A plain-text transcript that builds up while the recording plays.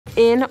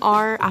In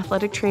our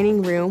athletic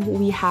training room,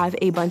 we have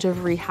a bunch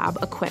of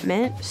rehab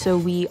equipment, so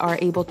we are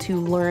able to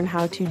learn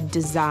how to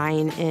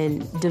design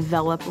and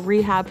develop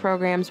rehab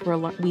programs where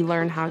we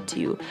learn how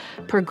to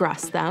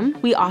progress them.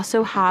 We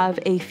also have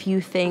a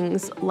few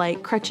things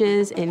like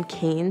crutches and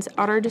canes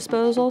at our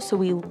disposal, so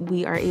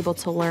we are able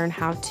to learn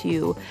how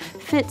to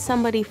fit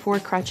somebody for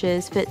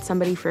crutches, fit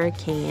somebody for a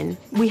cane.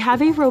 We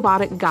have a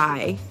robotic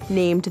guy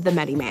named the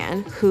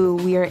Meti-Man who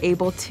we are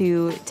able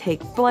to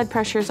take blood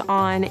pressures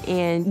on,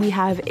 and we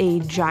have a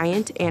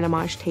giant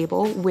animage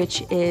table,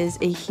 which is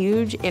a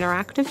huge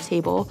interactive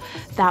table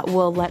that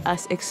will let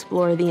us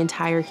explore the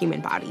entire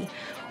human body.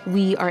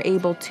 We are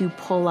able to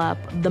pull up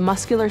the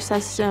muscular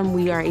system,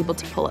 we are able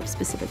to pull up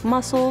specific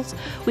muscles.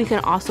 We can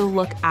also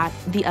look at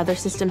the other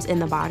systems in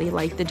the body,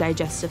 like the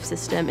digestive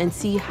system, and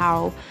see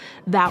how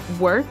that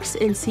works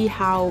and see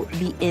how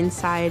the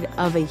inside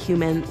of a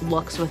human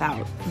looks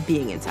without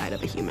being inside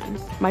of a human.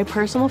 My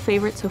personal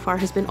favorite so far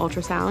has been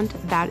ultrasound.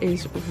 That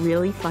is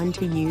really fun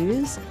to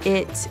use.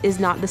 It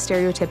is not the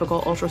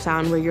stereotypical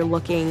ultrasound where you're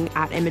looking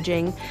at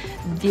imaging.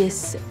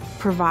 This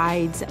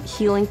provides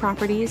healing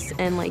properties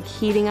and like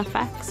heating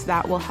effects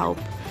that will help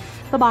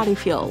the body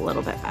feel a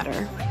little bit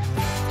better.